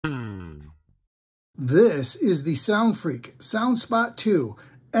This is the SoundFreak SoundSpot 2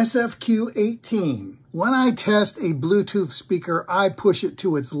 SFQ-18. When I test a Bluetooth speaker, I push it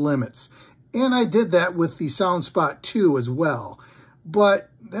to its limits. And I did that with the SoundSpot 2 as well.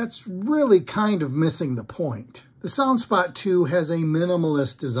 But that's really kind of missing the point. The SoundSpot 2 has a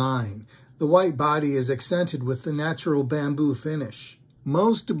minimalist design. The white body is accented with the natural bamboo finish.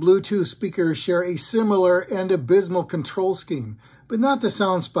 Most Bluetooth speakers share a similar and abysmal control scheme, but not the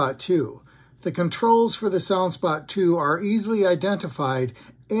SoundSpot 2. The controls for the SoundSpot 2 are easily identified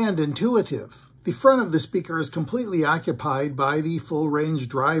and intuitive. The front of the speaker is completely occupied by the full-range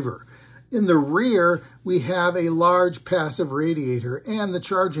driver. In the rear, we have a large passive radiator and the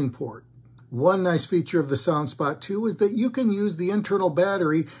charging port. One nice feature of the SoundSpot 2 is that you can use the internal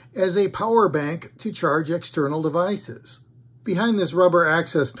battery as a power bank to charge external devices. Behind this rubber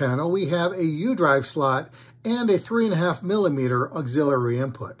access panel, we have a U-drive slot and a 3.5mm auxiliary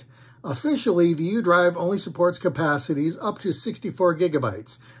input. Officially, the U-drive only supports capacities up to 64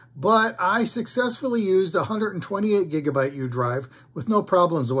 gigabytes, but I successfully used a 128 gigabyte U-drive with no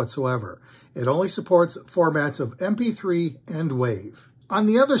problems whatsoever. It only supports formats of MP3 and WAV. On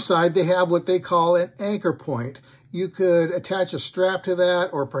the other side, they have what they call an anchor point. You could attach a strap to that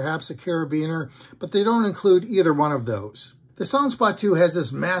or perhaps a carabiner, but they don't include either one of those. The SoundSpot 2 has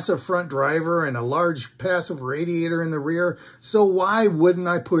this massive front driver and a large passive radiator in the rear, so why wouldn't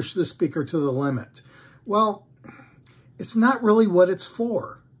I push the speaker to the limit? Well, it's not really what it's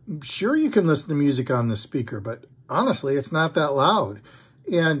for. Sure, you can listen to music on this speaker, but honestly, it's not that loud.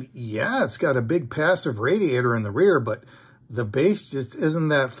 And yeah, it's got a big passive radiator in the rear, but the bass just isn't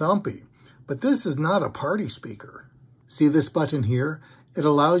that thumpy. But this is not a party speaker. See this button here? It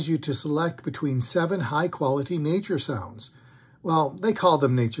allows you to select between 7 high-quality nature sounds. Well, they call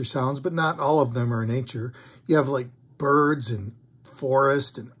them nature sounds, but not all of them are nature. You have like birds and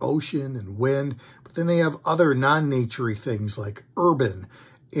forest and ocean and wind, but then they have other non-naturey things like urban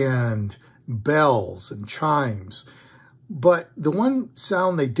and bells and chimes. But the one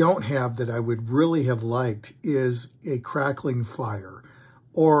sound they don't have that I would really have liked is a crackling fire.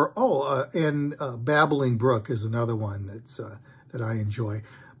 Or, babbling brook is another one that I enjoy.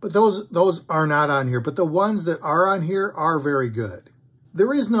 But those are not on here, but the ones that are on here are very good.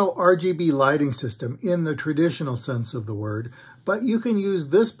 There is no RGB lighting system in the traditional sense of the word, but you can use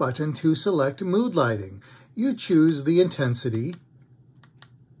this button to select mood lighting. You choose the intensity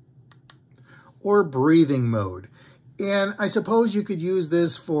or breathing mode. And I suppose you could use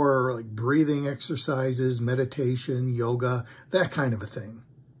this for like breathing exercises, meditation, yoga, that kind of a thing.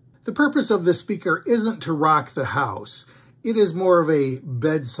 The purpose of this speaker isn't to rock the house. It is more of a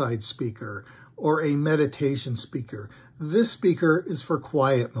bedside speaker or a meditation speaker. This speaker is for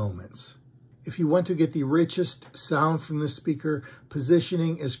quiet moments. If you want to get the richest sound from this speaker,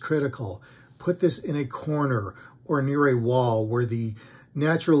 positioning is critical. Put this in a corner or near a wall where the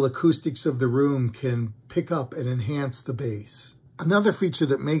natural acoustics of the room can pick up and enhance the bass. Another feature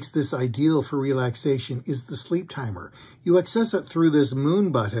that makes this ideal for relaxation is the sleep timer. You access it through this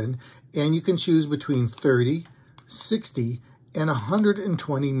moon button and you can choose between 30, 60, and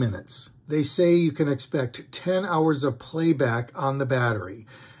 120 minutes. They say you can expect 10 hours of playback on the battery.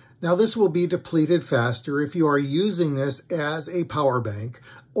 Now this will be depleted faster if you are using this as a power bank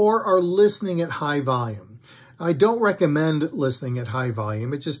or are listening at high volume. I don't recommend listening at high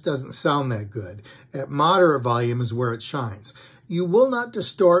volume. It just doesn't sound that good. At moderate volume is where it shines. You will not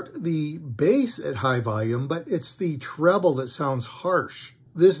distort the bass at high volume, but it's the treble that sounds harsh.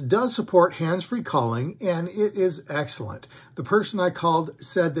 This does support hands-free calling, and it is excellent. The person I called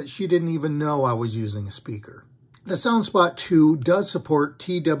said that she didn't even know I was using a speaker. The SoundSpot 2 does support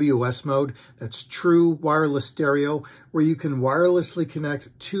TWS mode, that's true wireless stereo, where you can wirelessly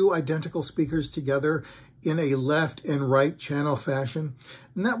connect 2 identical speakers together in a left and right channel fashion,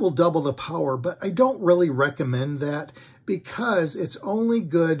 and that will double the power, but I don't really recommend that because it's only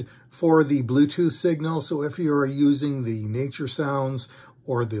good for the Bluetooth signal. So if you're using the nature sounds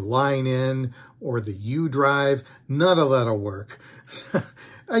or the line in or the U-drive, none of that'll work.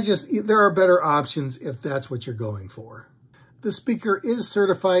 There are better options if that's what you're going for. The speaker is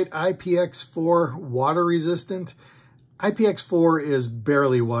certified IPX4 water resistant. IPX4 is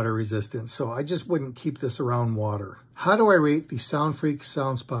barely water resistant, so I just wouldn't keep this around water. How do I rate the SoundFreak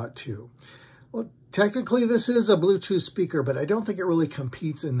SoundSpot 2? Well, technically this is a Bluetooth speaker, but I don't think it really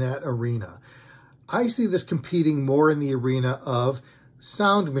competes in that arena. I see this competing more in the arena of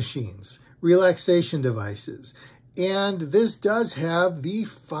sound machines, relaxation devices, and this does have the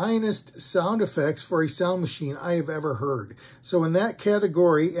finest sound effects for a sound machine I have ever heard. So in that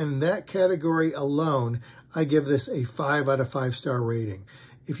category, and that category alone, I give this a 5 out of 5 star rating.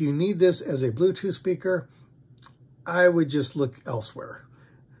 If you need this as a Bluetooth speaker, I would just look elsewhere.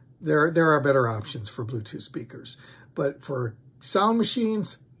 There are better options for Bluetooth speakers. But for sound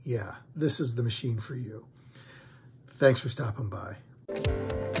machines, yeah, this is the machine for you. Thanks for stopping by.